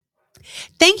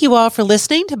Thank you all for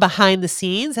listening to Behind the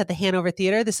Scenes at the Hanover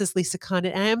Theatre. This is Lisa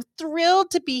Condon, and I am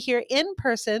thrilled to be here in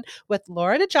person with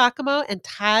Laura DeGiacomo and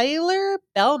Tyler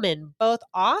Bellmon, both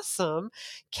awesome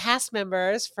cast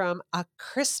members from A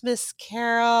Christmas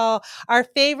Carol, our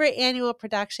favorite annual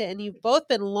production. And you've both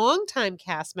been longtime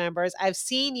cast members. I've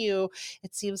seen you,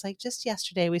 it seems like just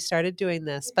yesterday we started doing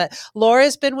this, but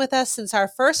Laura's been with us since our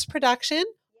first production,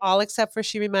 all except for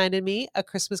she reminded me, A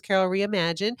Christmas Carol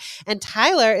Reimagined. And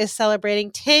Tyler is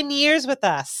celebrating 10 years with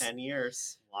us. 10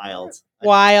 years. Wild.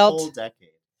 Wild. A whole decade.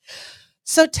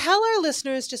 So tell our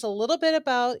listeners just a little bit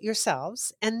about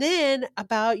yourselves and then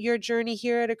about your journey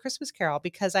here at A Christmas Carol,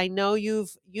 because I know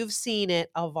you've seen it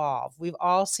evolve. We've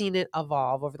all seen it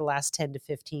evolve over the last 10 to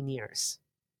 15 years.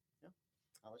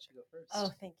 I'll let you go first.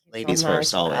 Oh, thank you. Ladies so much.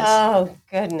 first, always. Oh,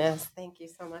 goodness. Thank you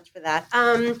so much for that.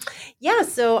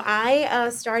 So I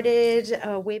started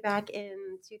way back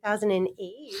in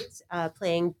 2008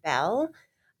 playing Belle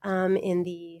in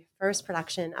the first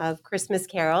production of Christmas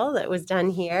Carol that was done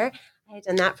here. I had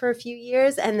done that for a few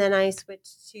years, and then I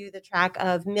switched to the track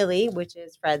of Millie, which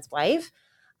is Fred's wife,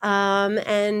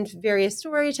 and various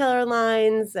storyteller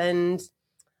lines and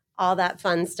all that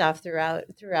fun stuff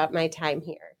throughout my time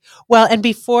here. Well, and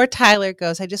before Tyler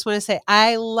goes, I just want to say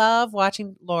I love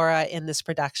watching Laura in this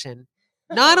production.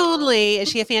 Not only is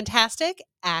she a fantastic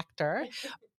actor,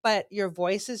 but your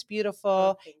voice is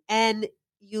beautiful and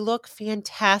you look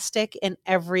fantastic in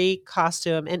every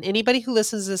costume. And anybody who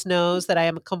listens to this knows that I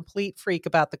am a complete freak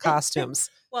about the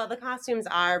costumes. Well, the costumes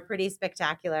are pretty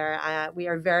spectacular. We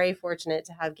are very fortunate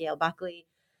to have Gail Buckley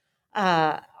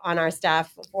on our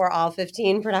staff for all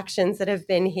 15 productions that have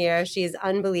been here. She's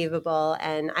unbelievable.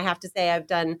 And I have to say, I've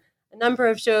done a number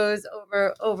of shows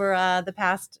over the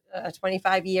past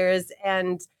 25 years.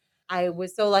 And I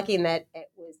was so lucky in that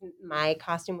my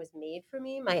costume was made for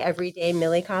me, my everyday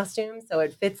Millie costume. So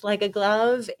it fits like a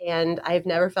glove. And I've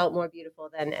never felt more beautiful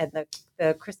than at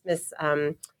the Christmas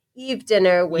Eve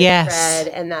dinner with Fred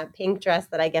and that pink dress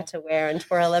that I get to wear and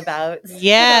twirl about.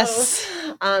 Yes.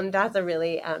 So, that's a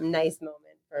really nice moment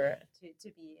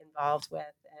to be involved with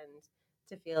and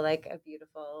to feel like a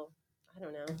beautiful, I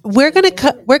don't know. We're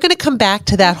gonna come back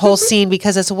to that whole scene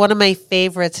because it's one of my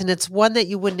favorites, and it's one that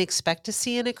you wouldn't expect to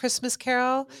see in A Christmas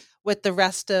Carol with the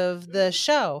rest of the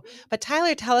show. But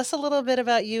Tyler, tell us a little bit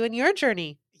about you and your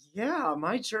journey. Yeah,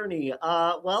 my journey.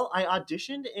 Well, I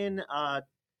auditioned in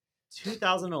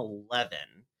 2011,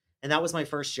 and that was my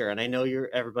first year. And I know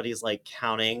everybody's like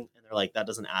counting, and they're like, that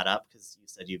doesn't add up because you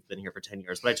said you've been here for 10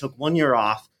 years. But I took 1 year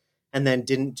off and then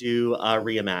didn't do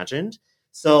Reimagined.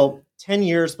 So 10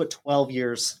 years, but 12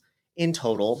 years in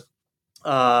total. So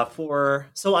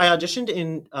I auditioned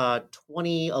in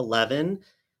 2011,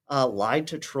 lied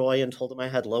to Troy and told him I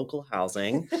had local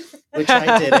housing, which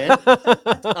I didn't.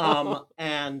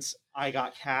 And I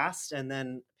got cast and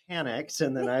then panicked.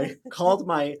 And then I called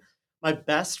my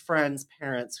best friend's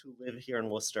parents who live here in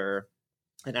Worcester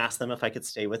and asked them if I could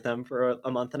stay with them for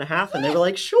a month and a half. And they were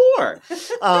like, sure.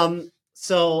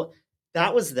 So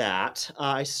that was that.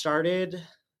 I started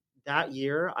that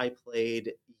year. I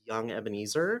played young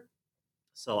Ebenezer.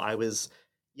 So I was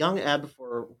young Eb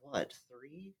for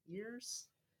 3 years?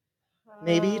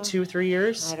 Maybe 2-3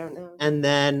 years. I don't know. And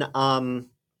then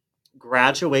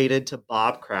graduated to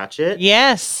Bob Cratchit.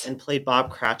 Yes. And played Bob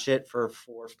Cratchit for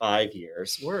 4 or 5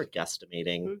 years. We're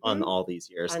guesstimating on all these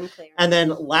years. Unclear. And then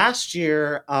last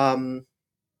year,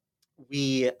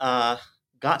 we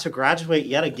got to graduate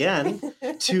yet again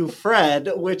to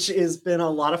Fred, which has been a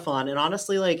lot of fun. And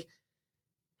honestly, like,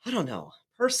 I don't know.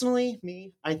 Personally,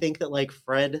 I think that like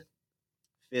Fred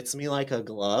fits me like a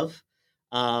glove.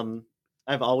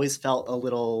 I've always felt a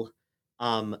little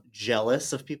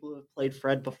jealous of people who have played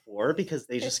Fred before because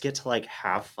they just get to like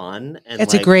have fun and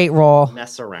it's a great role.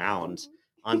 Mess around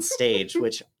on stage,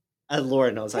 which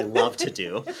Laura knows I love to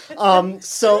do.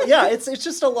 So yeah, it's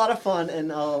just a lot of fun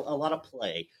and a lot of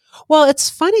play. Well, it's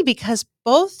funny because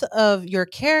both of your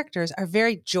characters are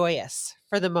very joyous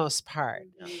for the most part.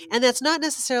 Yeah. And that's not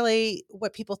necessarily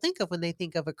what people think of when they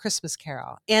think of A Christmas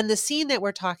Carol. And the scene that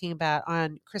we're talking about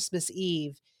on Christmas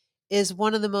Eve is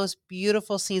one of the most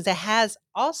beautiful scenes that has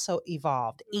also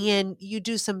evolved. And you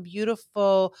do some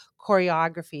beautiful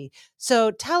choreography.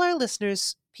 So tell our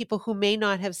listeners, people who may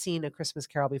not have seen A Christmas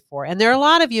Carol before, and there are a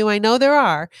lot of you, I know there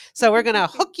are, so we're going to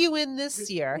hook you in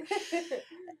this year.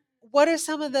 What are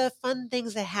some of the fun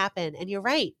things that happen? And you're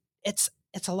right, it's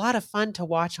a lot of fun to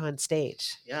watch on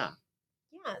stage. Yeah.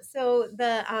 Yeah, so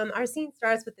the our scene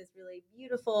starts with this really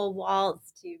beautiful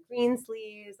waltz to green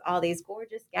sleeves, all these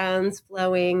gorgeous gowns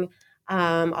flowing,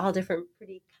 all different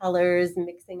pretty colors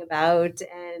mixing about,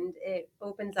 and it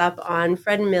opens up on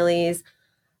Fred and Millie's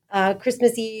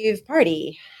Christmas Eve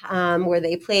party where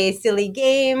they play silly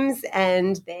games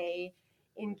and they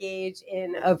engage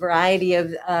in a variety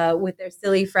of with their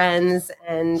silly friends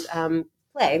and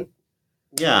play.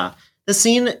 Yeah, the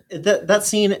scene that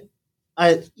scene,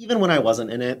 even when I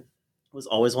wasn't in it, was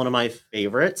always one of my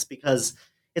favorites because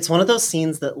it's one of those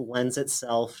scenes that lends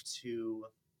itself to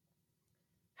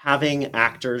having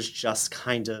actors just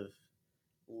kind of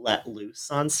let loose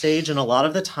on stage, and a lot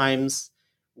of the times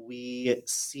we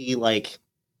see like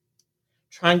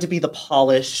trying to be the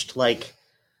polished like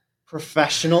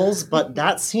professionals, but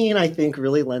that scene I think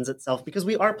really lends itself because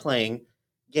we are playing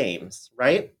games,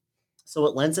 right? So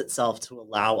it lends itself to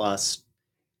allow us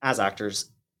as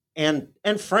actors and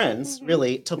friends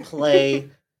really to play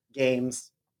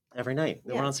games every night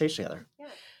that we're on stage together.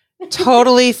 Yeah.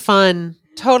 Totally fun.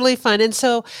 Totally fun. And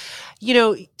so,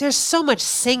 there's so much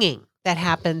singing that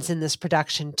happens in this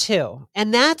production too.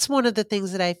 And that's one of the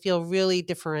things that I feel really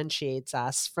differentiates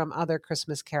us from other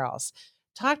Christmas carols.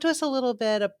 Talk to us a little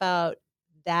bit about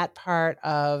that part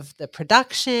of the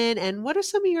production and what are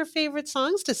some of your favorite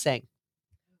songs to sing?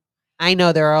 I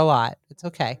know there are a lot. It's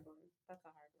okay. That's a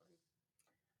hard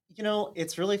one.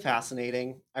 It's really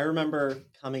fascinating. I remember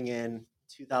coming in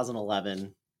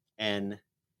 2011 and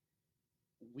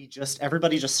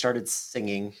everybody just started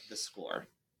singing the score.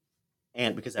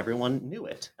 And because everyone knew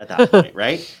it at that point,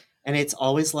 right? And it's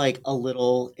always like a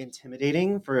little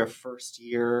intimidating for a first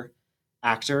year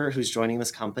actor who's joining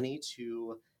this company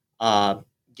to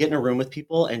get in a room with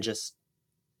people and just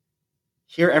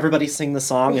hear everybody sing the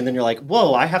song. And then you're like,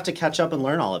 whoa, I have to catch up and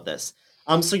learn all of this.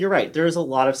 So you're right. There's a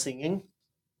lot of singing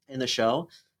in the show.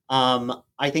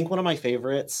 I think one of my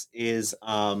favorites is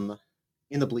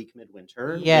In the Bleak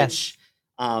Midwinter, Yes.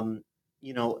 which,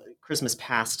 Christmas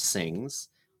Past sings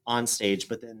on stage,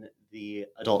 but then the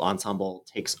adult ensemble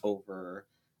takes over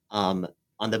on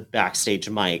the backstage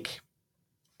mic.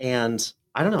 And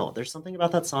I don't know, there's something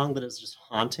about that song that is just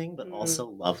haunting, but also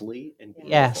lovely and beautiful.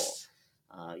 Yes.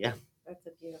 Yeah. That's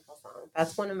a beautiful song.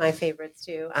 That's one of my favorites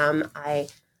too. I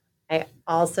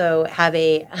also have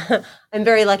I'm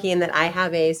very lucky in that I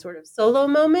have a sort of solo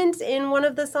moment in one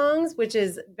of the songs, which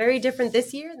is very different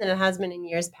this year than it has been in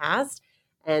years past.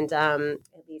 And at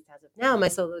least as of now, my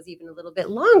solo is even a little bit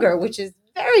longer, which is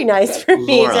very nice for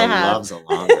me Laura to have. loves a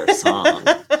longer song.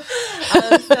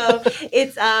 So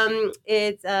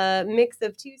it's a mix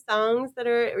of two songs that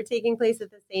are taking place at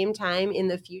the same time in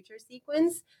the future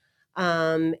sequence.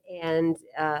 I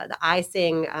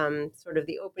sing sort of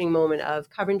the opening moment of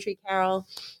Coventry Carol.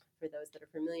 For those that are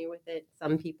familiar with it,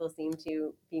 some people seem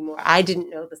to be more. I didn't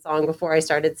know the song before I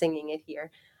started singing it here,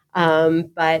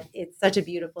 but it's such a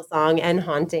beautiful song and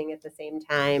haunting at the same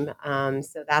time.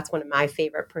 So that's one of my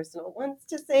favorite personal ones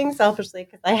to sing, selfishly,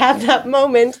 because I have that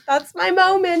moment. That's my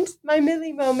moment, my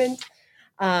Millie moment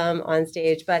on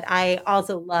stage. But I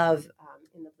also love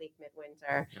In the Bleak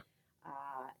Midwinter. Yeah.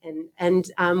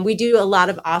 And we do a lot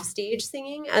of offstage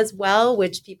singing as well,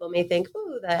 which people may think,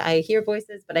 oh, that I hear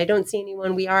voices, but I don't see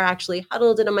anyone. We are actually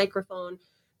huddled in a microphone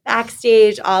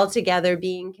backstage all together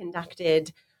being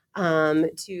conducted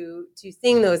to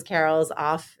sing those carols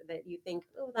off that you think,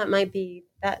 oh, that might be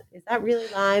that. Is that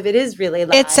really live? It is really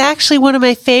live. It's actually one of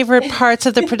my favorite parts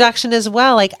of the production as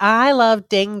well. Like I love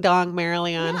Ding Dong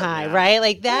Merrily on High, right?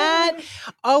 Like that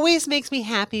always makes me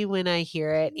happy when I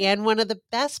hear it. And one of the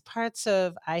best parts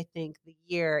of, I think, the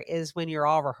year is when you're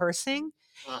all rehearsing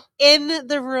in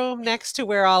the room next to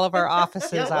where all of our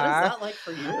offices What are. is that like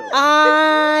for you?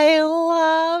 I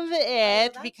love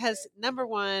it because number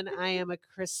one, I am a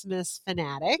Christmas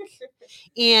fanatic.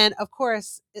 And of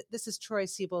course, this is Troy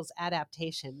Siebel's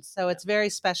adaptation. So it's very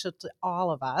special to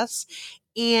all of us.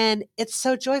 And it's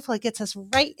so joyful. It gets us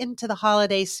right into the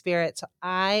holiday spirit. So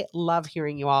I love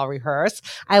hearing you all rehearse.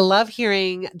 I love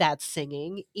hearing that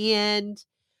singing. And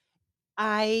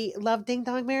I love Ding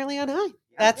Dong Merrily on High.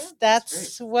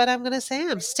 That's what I'm going to say.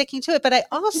 I'm sticking to it. But I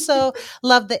also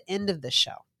love the end of the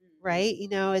show, right?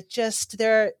 It just,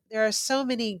 there are so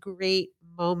many great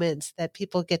moments that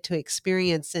people get to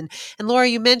experience. And Laura,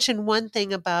 you mentioned one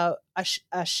thing about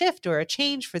a shift or a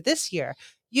change for this year.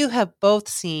 You have both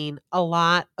seen a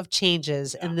lot of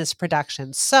changes in this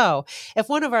production. So if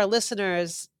one of our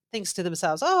listeners thinks to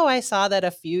themselves, oh, I saw that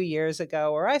a few years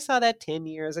ago, or I saw that 10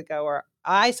 years ago, or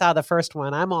I saw the first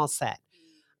one, I'm all set.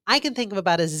 I can think of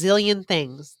about a zillion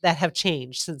things that have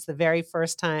changed since the very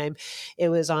first time it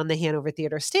was on the Hanover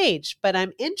Theatre stage. But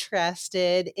I'm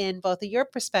interested in both of your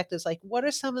perspectives. Like, what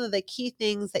are some of the key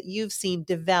things that you've seen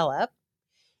develop?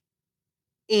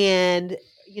 And,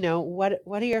 what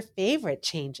are your favorite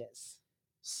changes?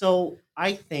 So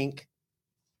I think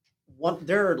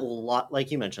there are a lot, like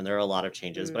you mentioned, there are a lot of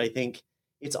changes, but I think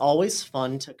it's always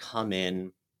fun to come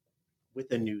in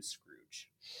with a new Scrooge.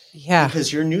 Yeah.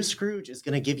 Because your new Scrooge is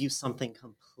going to give you something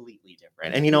completely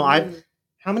different. And,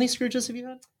 how many Scrooges have you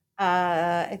had?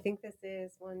 I think this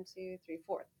is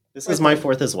 4th. This is my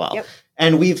 4th as well. Yep.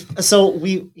 And we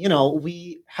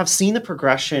have seen the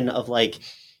progression of like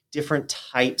different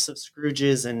types of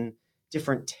Scrooges and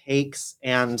different takes.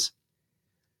 And,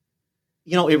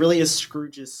 it really is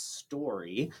Scrooge's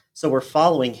story. So we're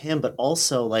following him, but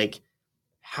also like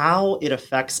how it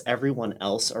affects everyone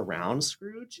else around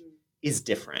Scrooge is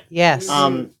different. Yes.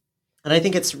 And I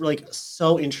think it's like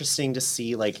so interesting to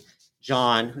see like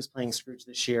John, who's playing Scrooge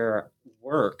this year,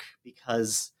 work,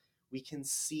 because we can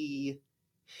see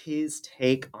his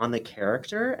take on the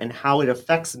character and how it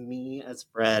affects me as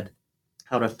Fred,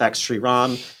 how it affects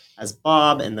Sriram as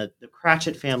Bob and the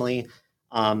Cratchit family.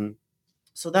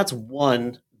 So that's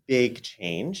one big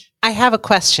change. I have a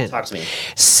question. Talk to me.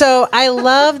 So I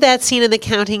love that scene in the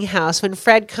counting house when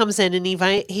Fred comes in and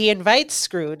he invites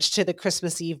Scrooge to the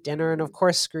Christmas Eve dinner. And of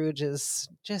course, Scrooge is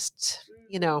just,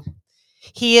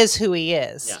 he is who he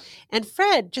is. Yeah. And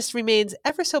Fred just remains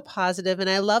ever so positive. And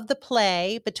I love the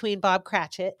play between Bob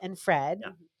Cratchit and Fred.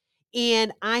 Yeah.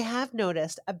 And I have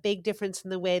noticed a big difference in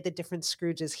the way the different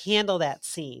Scrooges handle that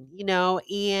scene,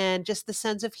 and just the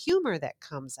sense of humor that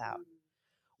comes out.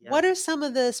 Yeah. What are some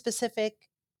of the specific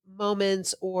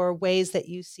moments or ways that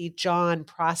you see John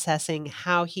processing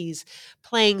how he's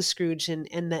playing Scrooge and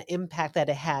the impact that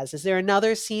it has? Is there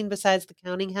another scene besides the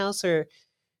counting house, or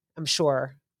I'm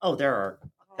sure? Oh, there are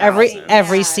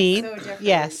every scene. So different.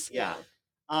 Yes. Yeah.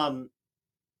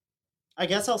 I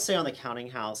guess I'll say on the counting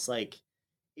house, like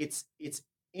it's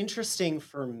interesting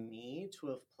for me to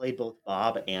have played both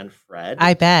Bob and Fred.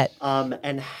 I bet.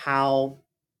 And how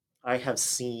I have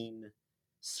seen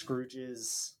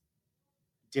Scrooge's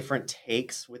different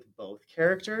takes with both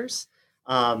characters.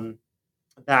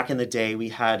 Back in the day, we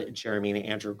had Jeremy and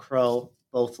Andrew Crow,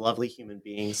 both lovely human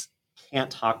beings. Can't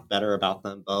talk better about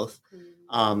them both.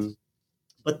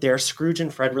 But their Scrooge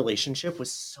and Fred relationship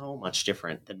was so much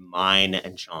different than mine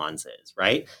and John's is,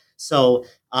 right? So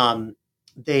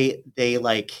they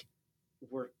like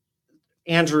were,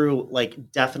 Andrew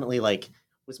like definitely like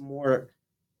was more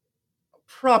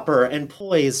proper and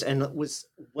poised and was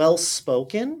well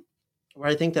spoken, where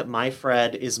I think that my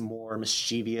Fred is more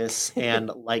mischievous and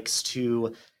likes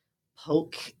to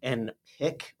poke and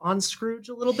pick on Scrooge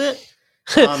a little bit.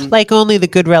 Like only the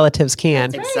good relatives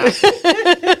can.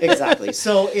 Exactly.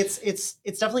 So it's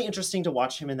definitely interesting to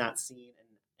watch him in that scene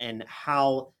and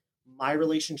how my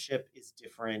relationship is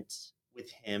different with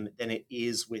him than it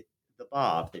is with the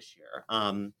Bob this year.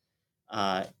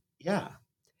 Yeah.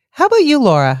 How about you,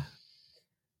 Laura?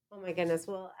 Oh my goodness.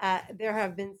 Well, there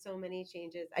have been so many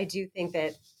changes. I do think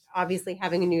that obviously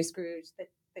having a new Scrooge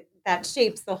that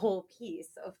shapes the whole piece,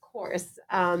 of course.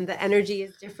 The energy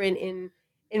is different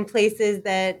in places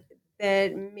that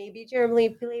maybe Jeremy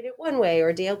played it one way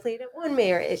or Dale played it one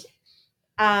way. Or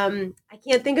I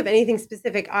can't think of anything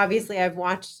specific. Obviously, I've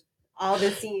watched all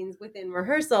the scenes within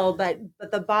rehearsal, but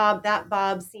that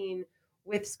Bob scene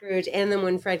with Scrooge, and then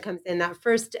when Fred comes in, that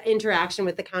first interaction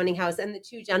with the counting house and the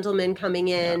two gentlemen coming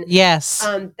in. Yes.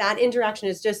 That interaction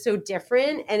is just so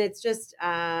different, and it's just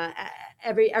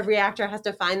every actor has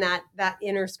to find that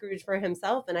inner Scrooge for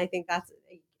himself, and I think that's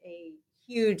a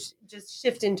huge just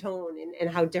shift in tone and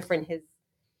how different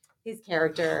his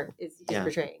character is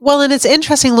portraying. Well, and it's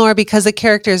interesting, Laura, because the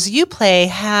characters you play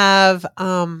have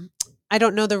I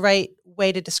don't know the right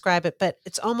way to describe it, but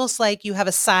it's almost like you have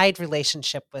a side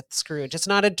relationship with Scrooge. It's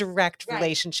not a direct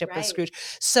relationship with Scrooge.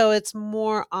 So it's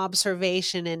more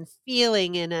observation and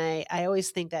feeling. And I always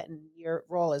think that in your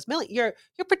role as Millie, you're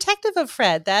protective of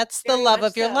Fred. That's the love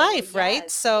of your life, right?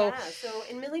 So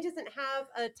and Millie doesn't have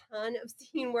a ton of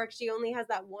scene work. She only has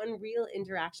that one real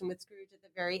interaction with Scrooge at the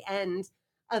very end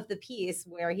of the piece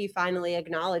where he finally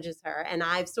acknowledges her. And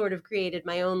I've sort of created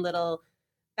my own little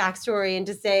backstory and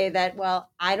to say that, well,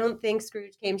 I don't think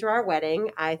Scrooge came to our wedding.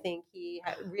 I think he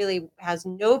really has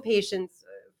no patience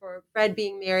for Fred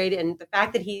being married, and the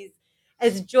fact that he's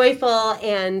as joyful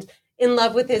and in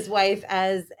love with his wife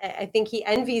as I think he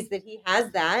envies that he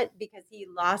has that, because he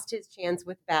lost his chance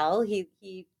with Belle. He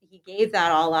gave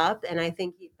that all up, and I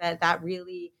think that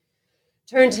really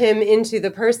turned him into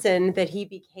the person that he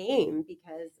became,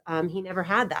 because he never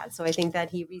had that. So I think that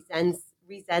he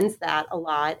resents that a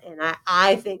lot. And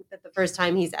I think that the first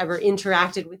time he's ever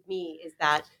interacted with me is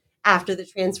that after the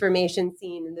transformation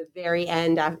scene in the very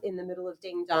end, in the middle of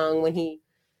Ding Dong, when he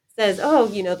says, oh,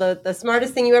 the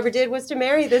smartest thing you ever did was to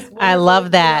marry this woman. I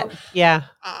love that. Yeah.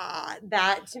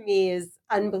 That to me is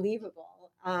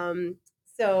unbelievable.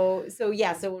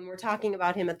 So when we're talking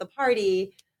about him at the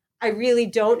party, I really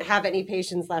don't have any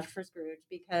patience left for Scrooge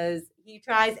because he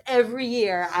tries every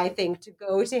year, I think, to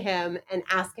go to him and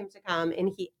ask him to come,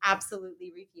 and he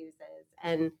absolutely refuses.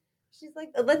 And she's like,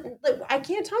 I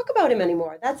can't talk about him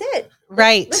anymore. That's it.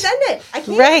 Right. Let's end it. I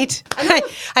can't. Right.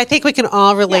 I think we can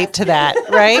all relate to that,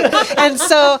 right? And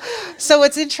so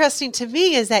what's interesting to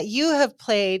me is that you have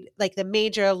played like the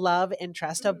major love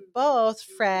interest of both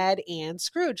Fred and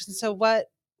Scrooge. And so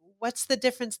what's the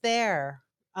difference there?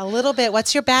 A little bit.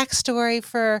 What's your backstory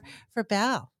for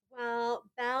Belle? Well,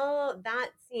 Belle, that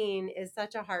scene is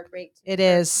such a heartbreak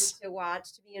to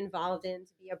watch, to be involved in,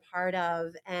 to be a part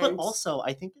of. And but also,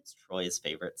 I think it's Troy's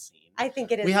favorite scene. I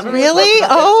think it is. We haven't really?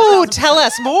 Oh, tell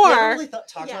us more. We haven't really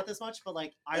talked about this much, but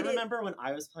like I remember when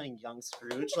I was playing young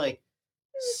Scrooge, like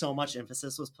so much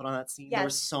emphasis was put on that scene. Yes. There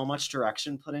was so much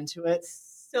direction put into it.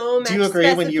 So much. Do you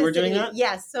agree when you were doing that?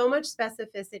 Yes, so much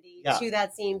specificity to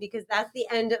that scene because that's the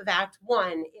end of Act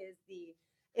 1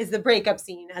 is the breakup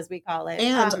scene, as we call it.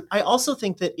 And I also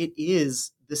think that it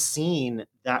is the scene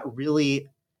that really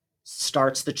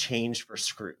starts the change for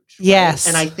Scrooge. Right? Yes.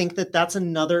 And I think that that's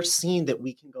another scene that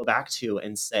we can go back to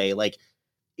and say, like,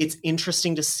 it's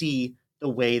interesting to see the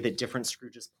way that different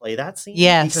Scrooges play that scene.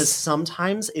 Yes. Because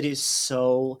sometimes it is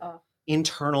so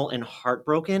internal and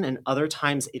heartbroken, and other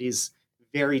times it is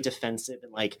very defensive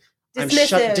and like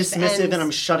dismissive and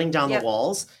I'm shutting down the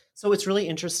walls. So it's really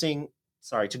interesting,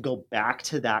 to go back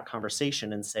to that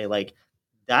conversation and say like,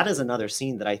 that is another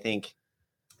scene that I think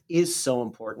is so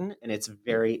important. And it's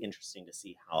very interesting to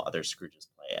see how other Scrooges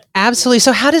play it. Absolutely.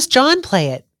 So how does John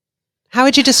play it? How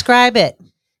would you describe it?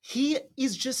 He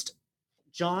is just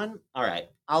John. All right,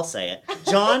 I'll say it.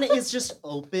 John is just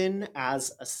open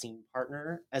as a scene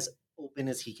partner, as open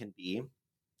as he can be.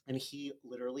 And he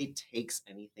literally takes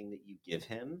anything that you give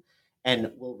him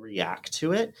and will react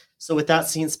to it. So with that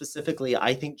scene specifically,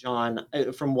 I think John,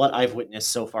 from what I've witnessed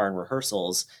so far in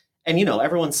rehearsals, and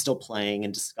everyone's still playing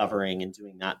and discovering and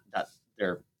doing that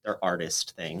their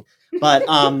artist thing. But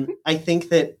I think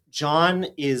that John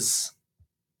is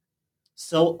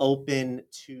so open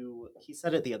to, he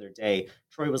said it the other day,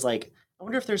 Troy was like, I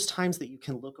wonder if there's times that you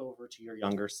can look over to your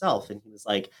younger self. And he was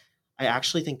like, I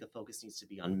actually think the focus needs to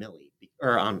be on Millie,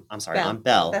 or on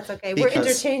Belle. That's okay. We're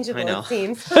interchangeable, it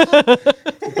seems.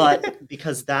 But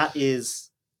because that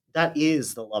is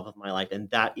the love of my life. And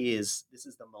this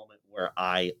is the moment where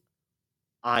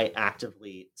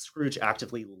Scrooge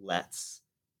actively lets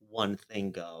one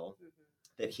thing go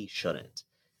that he shouldn't.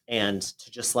 And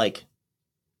to just like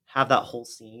have that whole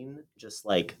scene, just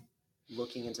like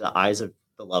looking into the eyes of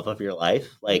the love of your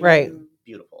life, like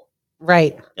beautiful.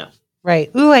 Right. Yeah.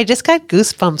 Right. Ooh, I just got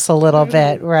goosebumps a little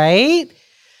bit, right?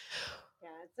 Yeah,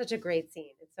 it's such a great scene.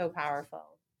 It's so powerful.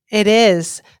 It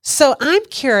is. So I'm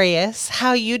curious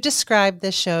how you describe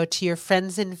the show to your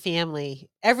friends and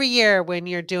family every year when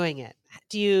you're doing it.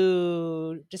 Do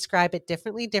you describe it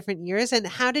differently, different years? And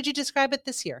how did you describe it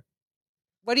this year?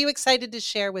 What are you excited to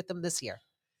share with them this year?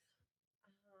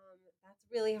 That's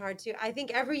really hard too. I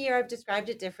think every year I've described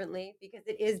it differently because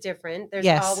it is different. There's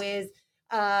always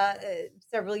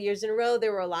several years in a row,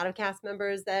 there were a lot of cast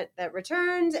members that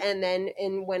returned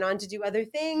and went on to do other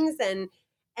things.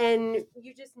 And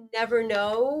you just never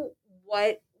know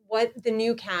what the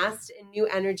new cast and new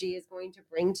energy is going to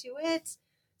bring to it.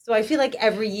 So I feel like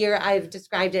every year I've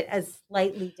described it as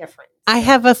slightly different. I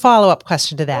have a follow-up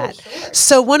question to that. Oh, sure.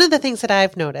 So one of the things that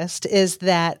I've noticed is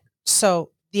that,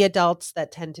 the adults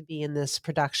that tend to be in this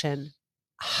production,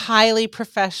 highly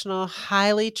professional,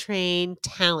 highly trained,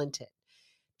 talented.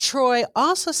 Troy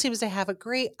also seems to have a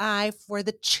great eye for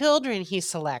the children he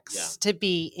selects to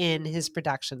be in his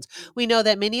productions. We know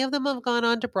that many of them have gone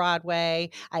on to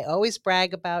Broadway. I always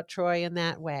brag about Troy in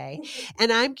that way.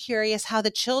 And I'm curious how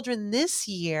the children this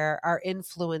year are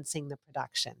influencing the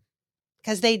production.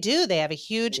 Because they have a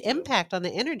huge impact on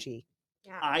the energy.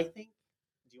 Yeah. I think,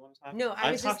 do you want to talk? No,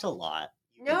 I've talked a lot.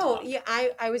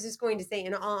 I was just going to say,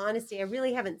 in all honesty, I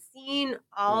really haven't seen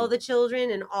all the children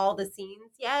and all the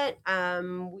scenes yet.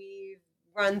 We've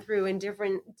run through in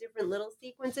different little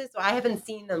sequences, so I haven't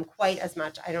seen them quite as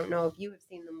much. I don't know if you have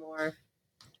seen them more.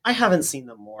 I haven't seen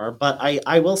them more, but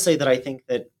I will say that I think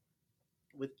that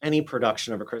with any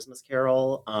production of A Christmas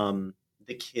Carol,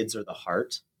 the kids are the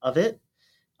heart of it.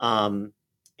 And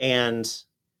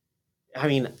I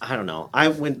mean, I don't know. I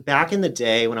went back in the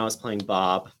day when I was playing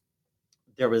Bob.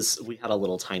 We had a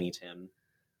little tiny Tim,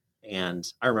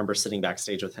 and I remember sitting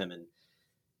backstage with him, and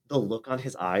the look on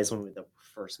his eyes when we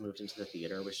first moved into the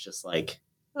theater was just like,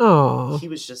 oh, he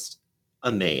was just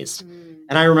amazed.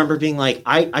 And I remember being like,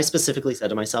 I specifically said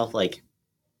to myself, like,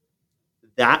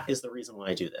 that is the reason why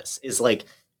I do this, is like,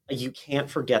 you can't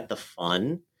forget the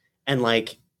fun. And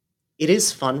like, it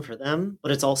is fun for them,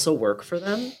 but it's also work for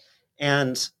them.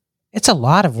 And It's a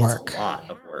lot of work. it's a lot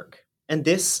of work. And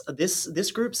this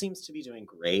group seems to be doing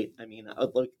great. I mean,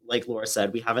 like Laura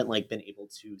said, we haven't like been able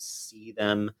to see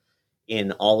them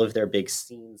in all of their big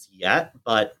scenes yet,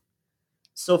 but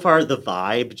so far the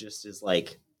vibe just is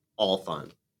like all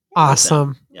fun.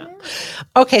 Awesome. Yeah.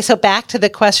 Okay, so back to the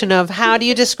question of how do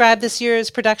you describe this year's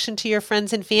production to your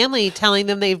friends and family, telling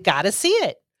them they've got to see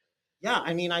it? Yeah,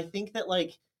 I mean, I think that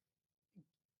like,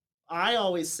 I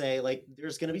always say like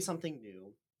there's going to be something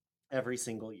new every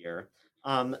single year.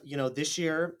 This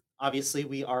year, obviously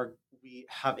we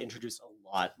have introduced a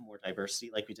lot more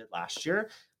diversity like we did last year,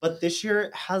 but this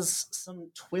year has some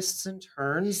twists and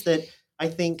turns that I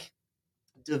think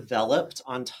developed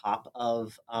on top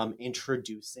of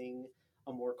introducing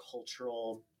a more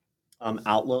cultural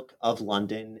outlook of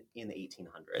London in the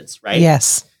 1800s, right?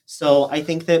 Yes. So I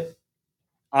think that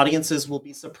audiences will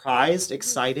be surprised,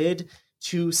 excited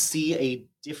to see a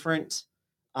different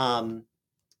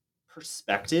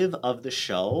perspective of the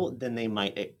show than they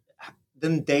might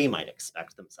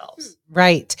expect themselves.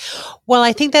 Right. Well,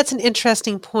 I think that's an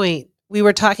interesting point. We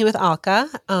were talking with Alka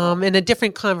in a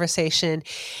different conversation,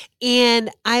 and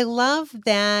I love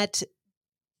that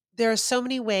there are so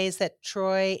many ways that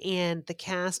Troy and the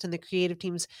cast and the creative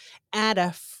teams add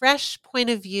a fresh point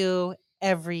of view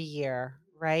every year,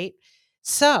 right?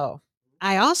 So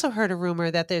I also heard a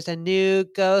rumor that there's a new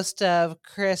Ghost of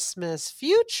Christmas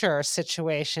Future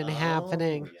situation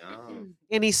happening. Yeah.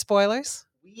 Any spoilers?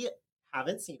 We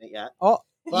haven't seen it yet. Oh,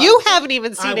 but you haven't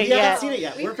even seen it we yet. haven't seen it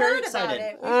yet. We've We're very heard about excited.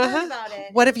 it. We've heard about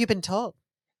it. What have you been told?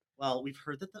 Well, we've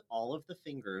heard that all of the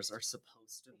fingers are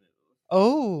supposed to move.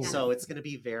 Oh. So it's going to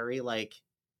be very like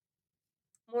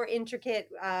more intricate.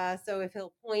 So if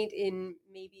he'll point in,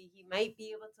 maybe he might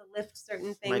be able to lift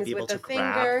certain things with a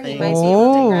finger. He might be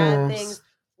able to grab things.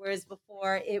 Whereas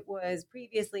before it was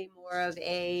previously more of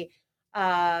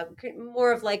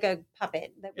like a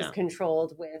puppet that was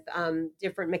controlled with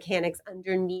different mechanics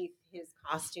underneath his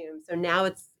costume. So now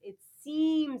it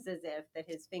seems as if that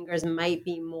his fingers might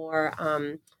be more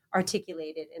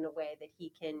articulated in a way that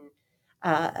he can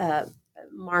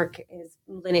Mark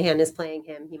Linehan is playing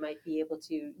him. He might be able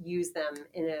to use them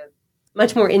in a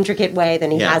much more intricate way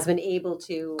than he has been able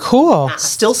to. Cool.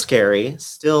 Still scary,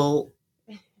 still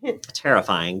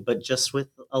terrifying, but just with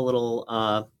a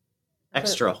little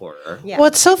extra horror. Yeah. Well,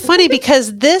 it's so funny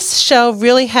because this show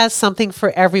really has something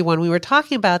for everyone. We were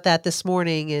talking about that this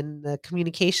morning in the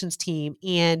communications team.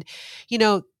 And,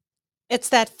 it's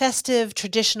that festive,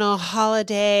 traditional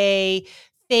holiday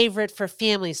favorite for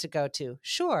families to go to.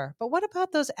 Sure. But what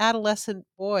about those adolescent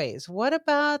boys? What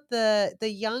about the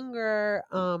younger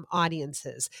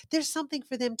audiences? There's something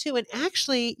for them too. And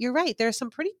actually, you're right. There are some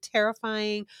pretty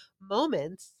terrifying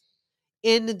moments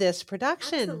in this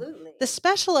production. Absolutely. The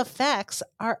special effects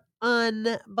are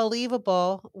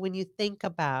unbelievable when you think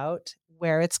about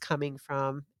where it's coming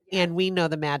from. And we know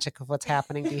the magic of what's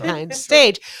happening behind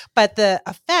stage, but the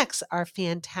effects are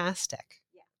fantastic.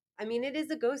 Yeah. I mean, it is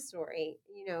a ghost story,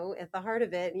 at the heart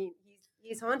of it.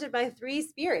 He's haunted by 3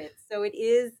 spirits. So it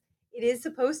is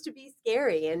supposed to be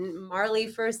scary. And Marley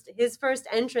his first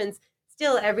entrance,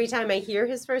 still every time I hear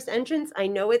his first entrance, I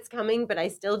know it's coming, but I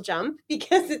still jump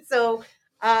because it's so,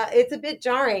 it's a bit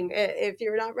jarring if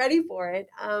you're not ready for it.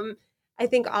 I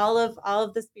think all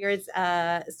of the spirits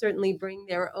certainly bring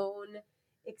their own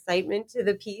excitement to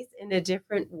the piece in a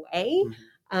different way,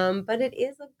 but it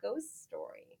is a ghost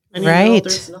story. And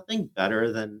there's nothing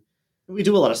better than, we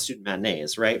do a lot of student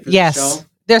matinees, right? For yes, the show.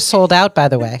 They're sold out, by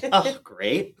the way. Oh,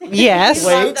 great! Yes,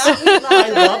 wait.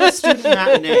 I love a student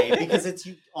matinee because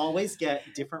you always get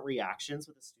different reactions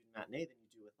with a student matinee than you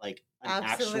do with like an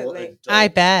actual adult I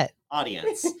bet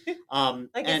audience.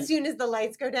 As soon as the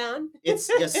lights go down, as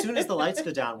soon as the lights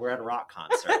go down, we're at a rock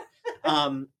concert.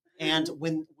 And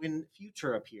when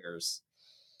Future appears,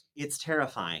 it's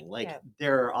terrifying.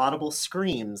 There are audible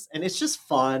screams, and it's just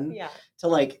fun to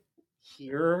like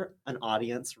hear an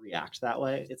audience react that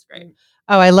way. It's great.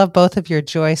 Oh, I love both of your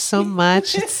joy so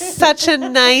much. It's such a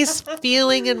nice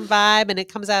feeling and vibe, and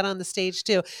it comes out on the stage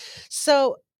too.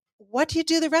 So, what do you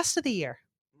do the rest of the year?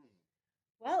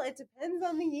 Well, it depends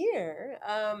on the year.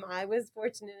 I was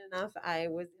fortunate enough. I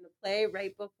was in a play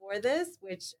right before this,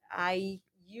 which I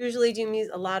usually do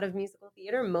a lot of musical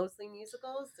theater, mostly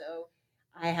musicals. So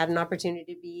I had an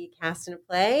opportunity to be cast in a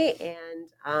play,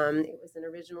 and it was an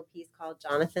original piece called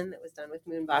Jonathan that was done with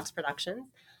Moonbox Productions.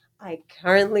 I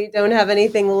currently don't have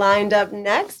anything lined up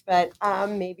next, but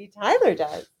maybe Tyler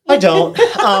does. I don't,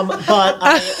 but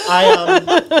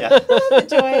yeah. The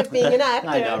joy of being an actor.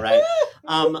 I know, right?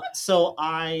 So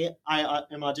I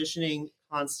am auditioning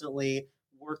constantly,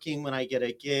 working when I get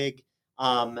a gig,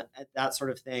 that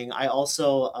sort of thing. I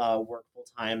also work full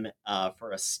time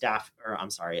for a staff, or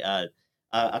I'm sorry,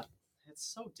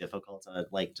 it's so difficult to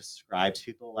like describe to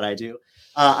people what I do.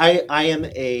 I am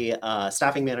a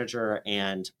staffing manager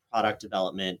and product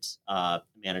development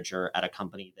manager at a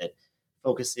company that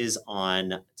focuses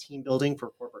on team building for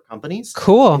corporate companies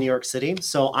Cool. in New York City.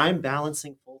 So I'm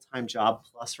balancing full-time job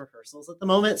plus rehearsals at the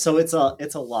moment. So it's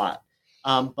a lot.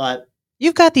 But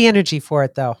You've got the energy for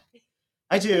it, though.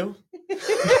 I do.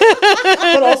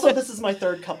 But also, this is my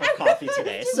third cup of coffee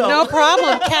today. So No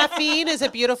problem. Caffeine is a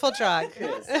beautiful drug.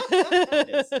 It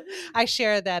is. I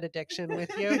share that addiction with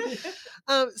you.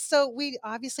 So we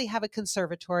obviously have a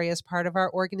conservatory as part of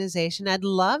our organization. I'd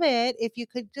love it if you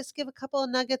could just give a couple of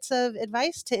nuggets of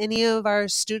advice to any of our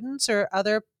students or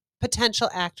other potential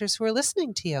actors who are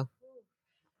listening to you.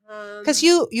 Because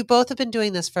you both have been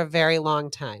doing this for a very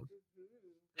long time.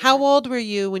 How old were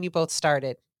you when you both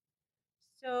started?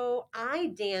 So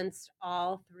I danced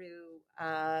all through,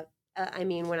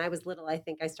 when I was little, I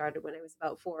think I started when I was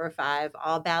about 4 or 5,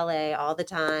 all ballet all the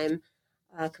time,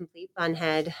 complete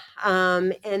funhead.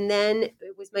 And then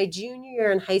it was my junior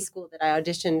year in high school that I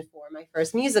auditioned for my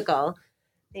first musical.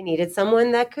 They needed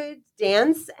someone that could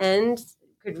dance and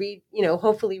could read,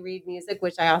 hopefully read music,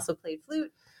 which I also played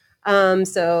flute.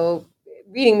 So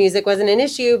reading music wasn't an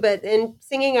issue, but in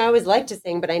singing, I always liked to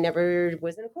sing, but I never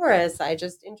was in chorus. I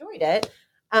just enjoyed it.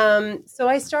 So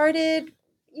I started,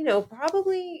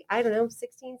 probably,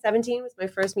 16, 17 was my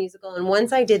first musical. And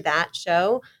once I did that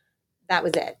show, that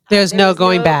was it. There's no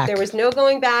going back. There was no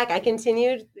going back. I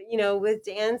continued, with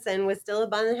dance and was still a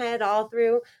bunhead all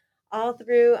through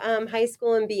high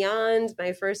school and beyond.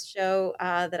 My first show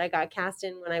that I got cast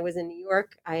in when I was in New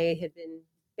York, I had been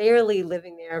barely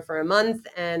living there for a month,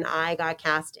 and I got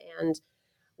cast and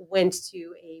went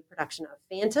to a production of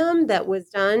Phantom that was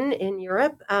done in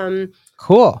Europe.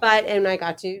 Cool. And I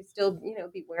got to still,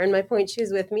 be wearing my point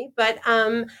shoes with me. But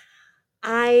I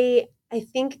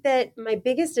think that my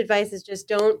biggest advice is just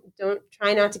don't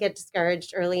try not to get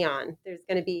discouraged early on. There's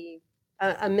going to be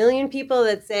a million people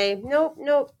that say, nope,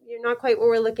 you're not quite what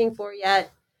we're looking for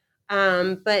yet.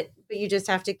 But you just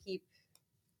have to keep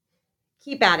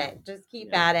at it. Just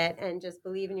keep at it and just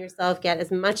believe in yourself. Get as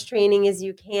much training as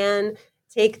you can.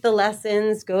 Take the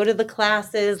lessons, go to the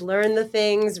classes, learn the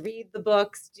things, read the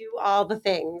books, do all the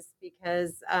things,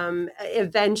 because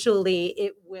eventually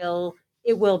it will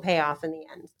pay off in the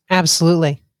end.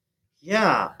 Absolutely.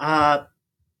 Yeah.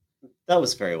 That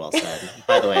was very well said,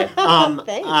 by the way.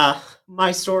 Thanks.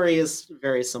 My story is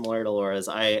very similar to Laura's.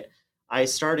 I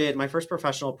started my first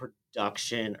professional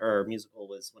production or musical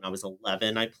was when I was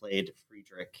 11. I played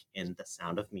Friedrich in The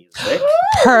Sound of Music.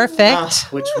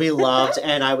 Perfect. Which we loved.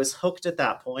 And I was hooked at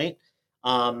that point.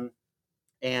 And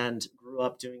grew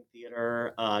up doing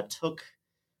theater, took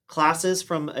classes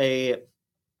from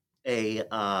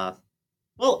well,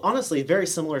 honestly, very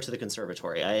similar to the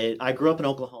conservatory. I grew up in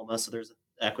Oklahoma, so there's an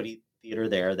equity theater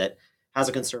there that has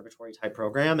a conservatory type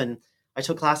program. And I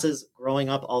took classes growing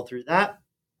up all through that.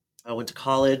 I went to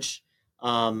college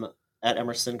at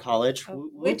Emerson College,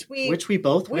 which we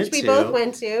both went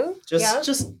to.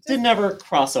 Just didn't ever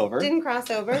cross over. Didn't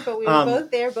cross over, but we were both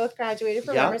there, both graduated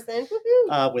from Emerson.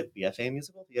 With BFA in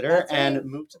musical theater. And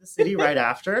moved to the city right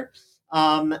after.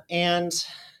 And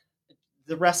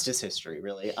the rest is history,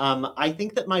 really. I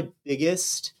think that my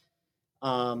biggest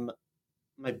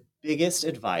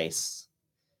advice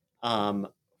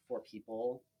for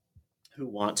people who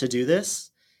want to do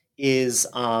this is,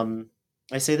 I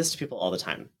say this to people all the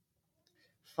time.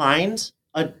 Find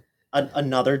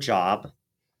another job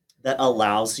that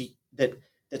allows you, that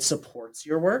supports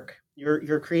your work,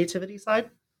 your creativity side.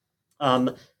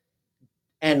 And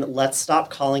let's stop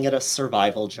calling it a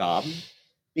survival job,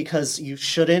 because you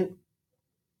shouldn't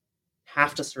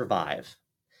have to survive.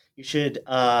 You should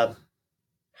have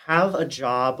a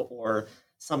job or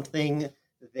something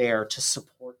there to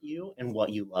support you in what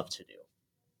you love to do.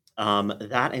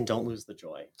 That, and don't lose the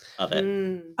joy of it.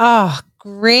 Oh,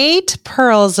 great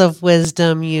pearls of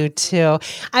wisdom, you two.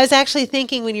 I was actually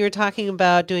thinking when you were talking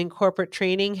about doing corporate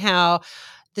training, how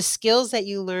the skills that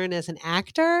you learn as an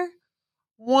actor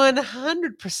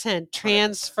 100%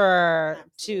 transfer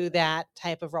to that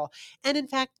type of role. And in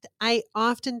fact, I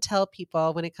often tell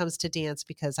people when it comes to dance,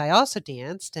 because I also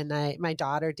danced and my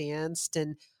daughter danced,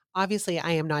 and obviously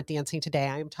I am not dancing today.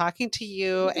 I am talking to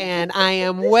you and I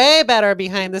am way better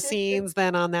behind the scenes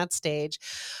than on that stage.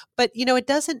 But, it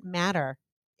doesn't matter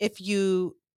if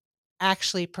you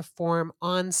actually perform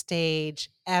on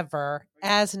stage ever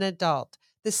as an adult.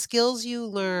 The skills you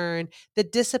learn, the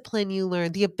discipline you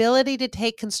learn, the ability to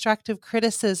take constructive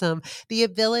criticism, the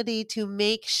ability to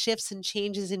make shifts and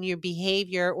changes in your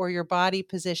behavior or your body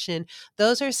position,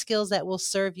 those are skills that will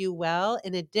serve you well,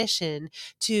 in addition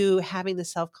to having the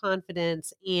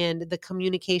self-confidence and the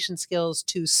communication skills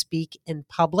to speak in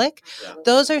public. Yeah.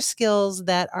 Those are skills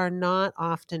that are not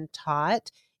often taught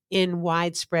in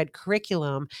widespread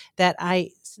curriculum that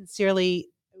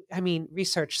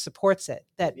research supports it,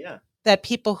 that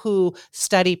people who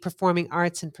study performing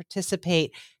arts and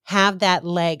participate have that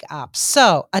leg up.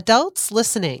 So adults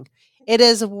listening, it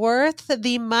is worth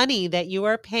the money that you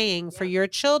are paying for your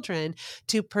children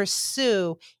to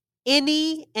pursue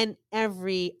any and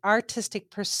every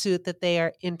artistic pursuit that they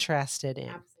are interested in.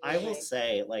 Absolutely. I will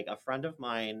say, like, a friend of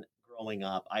mine growing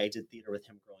up, I did theater with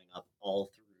him growing up all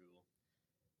through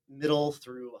middle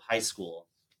through high school.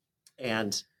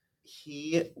 And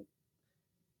he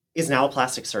is now a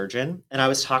plastic surgeon. And I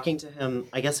was talking to him,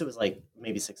 I guess it was like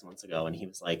maybe 6 months ago. And he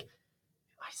was like,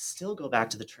 I still go back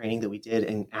to the training that we did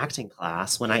in acting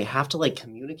class when I have to like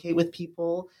communicate with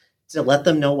people to let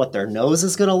them know what their nose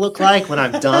is going to look like when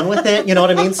I'm done with it. You know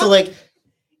what I mean? So like,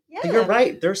 you're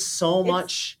right. There's so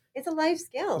much. It's a life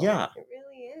skill. Yeah. It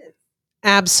really is.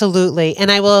 Absolutely.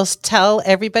 And I will tell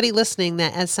everybody listening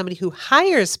that as somebody who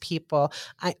hires people,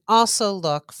 I also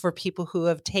look for people who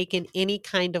have taken any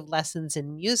kind of lessons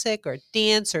in music or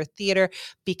dance or theater,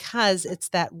 because it's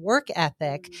that work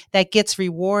ethic that gets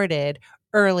rewarded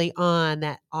early on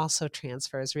that also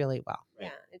transfers really well. Yeah.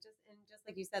 And just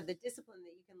like you said, the discipline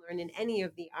that you can learn in any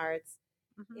of the arts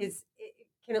it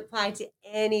can apply to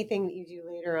anything that you do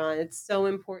later on. It's so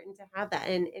important to have that.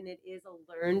 And it is a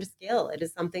learned skill. It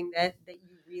is something that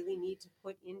you really need to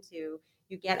put into.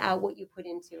 You get out what you put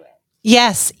into it.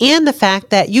 Yes. And the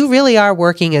fact that you really are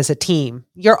working as a team.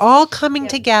 You're all coming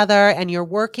together and you're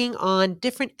working on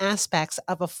different aspects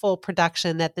of a full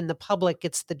production that then the public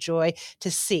gets the joy to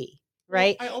see.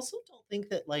 Right. Well, I also don't think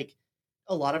that like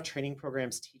a lot of training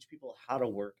programs teach people how to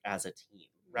work as a team.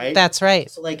 Right. That's right.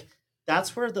 So like,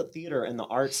 that's where the theater and the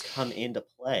arts come into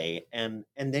play. And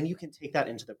then you can take that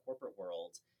into the corporate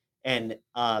world. And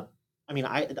I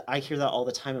hear that all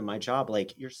the time in my job.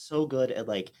 Like, you're so good at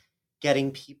like getting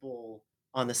people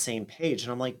on the same page.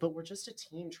 And I'm like, but we're just a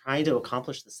team trying to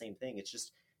accomplish the same thing. It's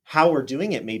just how we're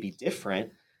doing it may be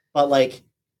different, but like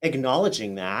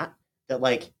acknowledging that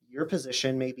like your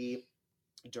position may be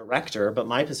director, but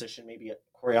my position may be a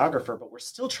choreographer, but we're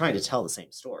still trying to tell the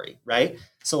same story. Right.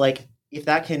 So like, if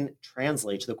that can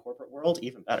translate to the corporate world,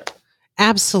 even better.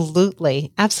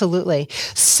 Absolutely. Absolutely.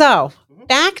 So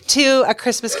back to A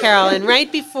Christmas Carol. And right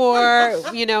before,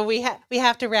 we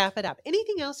have to wrap it up.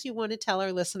 Anything else you want to tell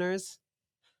our listeners?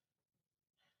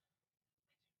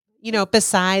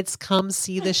 Besides come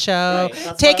see the show.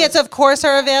 Right, Tickets, of course,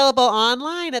 are available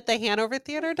online at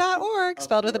thehanovertheatre.org,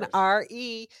 spelled with an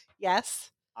R-E. Yes.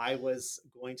 I was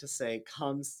going to say,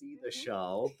 come see the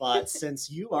show, but since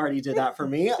you already did that for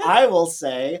me, I will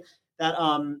say that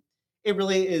it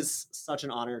really is such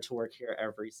an honor to work here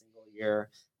every single year.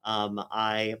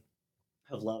 I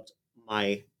have loved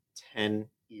my 10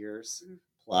 years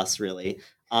plus, really.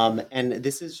 And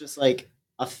this is just like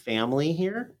a family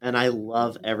here, and I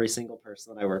love every single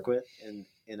person that I work with in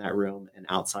that room and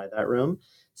outside that room.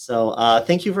 So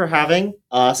thank you for having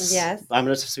us. Yes. I'm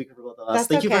going to speak for both of us. That's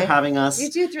Thank you for having us. You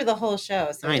do through the whole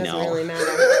show, so it doesn't really matter.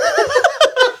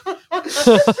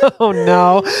 Oh,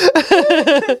 no.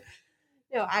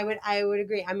 No, I would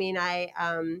agree. I mean, I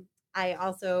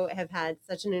also have had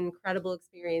such an incredible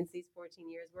experience these 14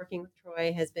 years. Working with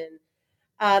Troy has been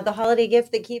the holiday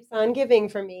gift that keeps on giving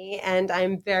for me, and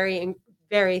I'm very,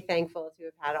 very thankful to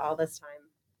have had all this time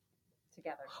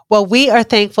together. Well, we are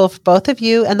thankful for both of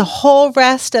you and the whole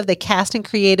rest of the cast and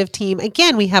creative team.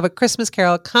 Again, we have A Christmas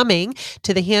Carol coming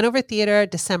to the Hanover Theatre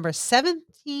December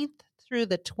 17th through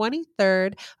the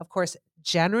 23rd. Of course,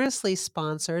 generously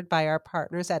sponsored by our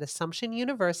partners at Assumption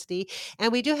University.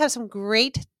 And we do have some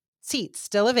great seats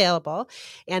still available.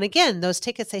 And again, those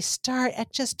tickets, they start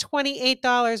at just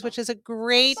 $28, which is a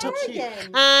great...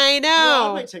 I know.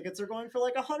 Well, my tickets are going for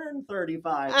like $135.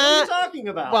 What are you talking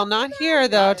about? Well, not here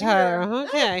though, Tyler.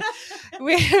 Okay.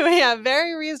 We have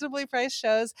very reasonably priced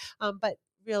shows, but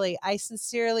really, I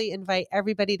sincerely invite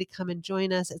everybody to come and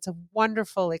join us. It's a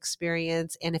wonderful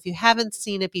experience. And if you haven't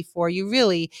seen it before, you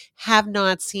really have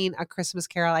not seen A Christmas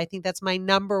Carol. I think that's my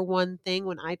number one thing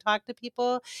when I talk to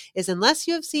people is unless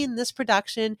you have seen this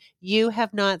production, you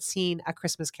have not seen A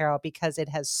Christmas Carol because it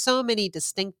has so many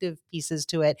distinctive pieces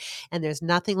to it. And there's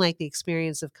nothing like the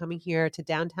experience of coming here to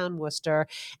downtown Worcester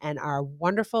and our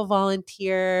wonderful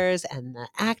volunteers and the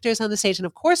actors on the stage. And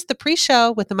of course, the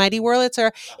pre-show with the Mighty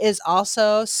Wurlitzer is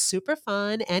also super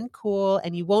fun and cool.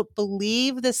 And you won't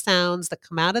believe the sounds that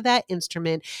come out of that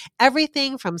instrument.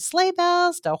 Everything from sleigh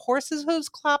bells to horses' hooves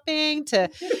clopping to,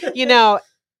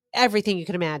 everything you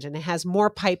can imagine. It has more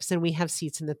pipes than we have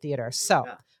seats in the theater. So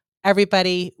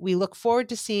everybody, we look forward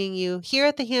to seeing you here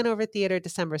at the Hanover Theatre,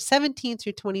 December 17th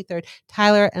through 23rd.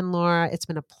 Tyler and Laura, it's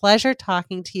been a pleasure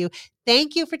talking to you.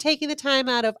 Thank you for taking the time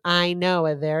out of, I know,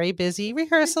 a very busy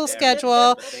rehearsal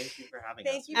schedule. Thank you for having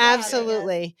us.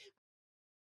 Absolutely.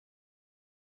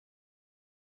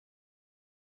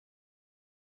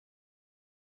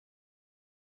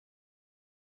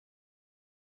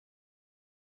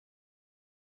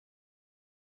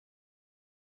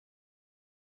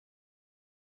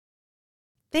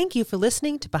 Thank you for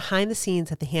listening to Behind the Scenes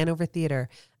at the Hanover Theatre.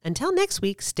 Until next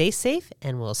week, stay safe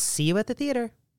and we'll see you at the theater.